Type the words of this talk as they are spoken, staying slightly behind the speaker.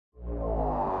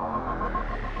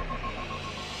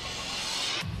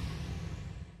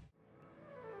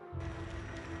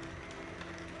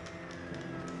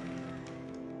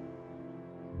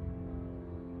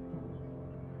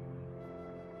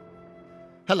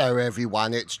Hello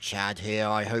everyone, it's Chad here.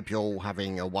 I hope you're all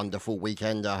having a wonderful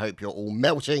weekend. I hope you're all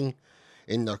melting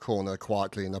in the corner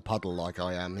quietly in a puddle like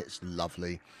I am. It's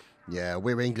lovely. Yeah,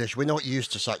 we're English. We're not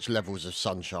used to such levels of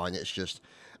sunshine. It's just...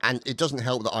 And it doesn't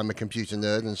help that I'm a computer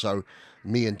nerd, and so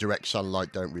me and direct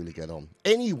sunlight don't really get on.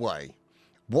 Anyway,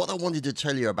 what I wanted to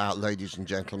tell you about, ladies and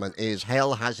gentlemen, is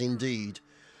hell has indeed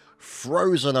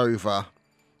frozen over,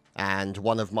 and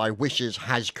one of my wishes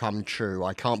has come true.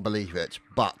 I can't believe it,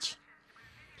 but...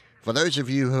 For those of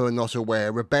you who are not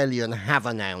aware, Rebellion have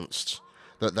announced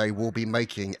that they will be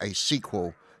making a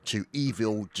sequel to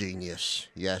Evil Genius.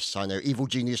 Yes, I know Evil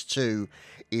Genius 2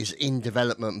 is in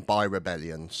development by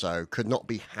Rebellion, so could not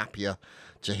be happier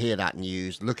to hear that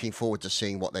news. Looking forward to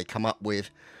seeing what they come up with.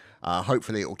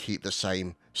 Hopefully it will keep the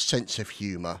same sense of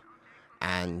humour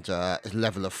and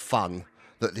level of fun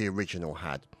that the original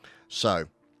had. So,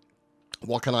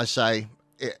 what can I say?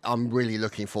 I'm really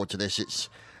looking forward to this. It's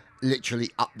literally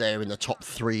up there in the top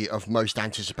 3 of most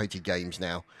anticipated games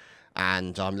now,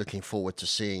 and I'm looking forward to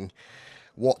seeing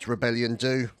what Rebellion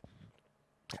do.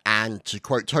 And to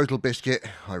quote Total Biscuit,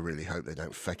 I really hope they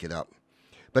don't feck it up.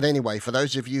 But anyway, for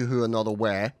those of you who are not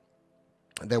aware,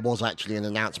 there was actually an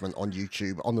announcement on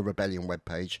YouTube on the Rebellion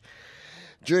webpage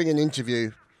during an interview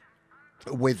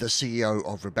with the CEO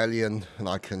of Rebellion, and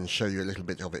I can show you a little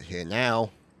bit of it here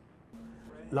now.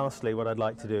 Lastly, what I'd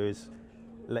like to do is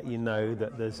let you know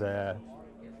that there's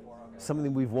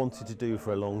something we've wanted to do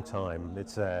for a long time.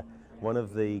 It's one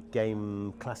of the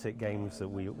classic games that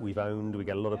we've owned. We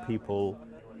get a lot of people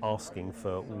asking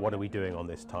for what are we doing on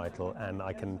this title, and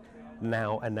I can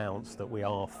now announce that we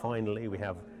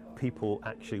have people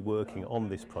actually working on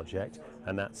this project,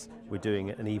 and we're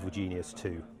doing an Evil Genius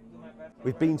 2.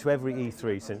 We've been to every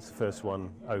E3 since the first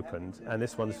one opened, and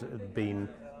this one's been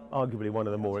arguably one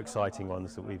of the more exciting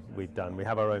ones that we've done. We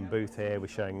have our own booth here, we're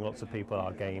showing lots of people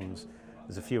our games,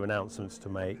 there's a few announcements to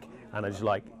make, and I'd just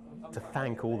like to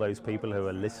thank all those people who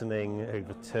are listening,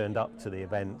 who've turned up to the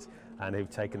event, and who've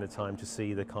taken the time to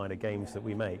see the kind of games that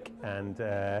we make, and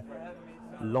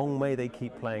long may they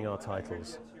keep playing our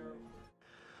titles.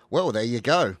 Well, there you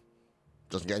go.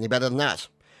 Doesn't get any better than that.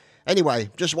 Anyway,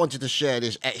 just wanted to share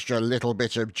this extra little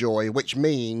bit of joy, which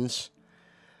means...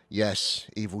 yes,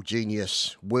 Evil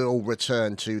Genius will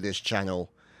return to this channel,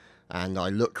 and I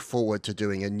look forward to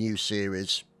doing a new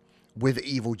series with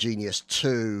Evil Genius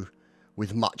 2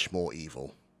 with much more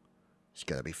evil. It's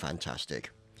going to be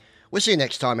fantastic. We'll see you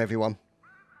next time, everyone.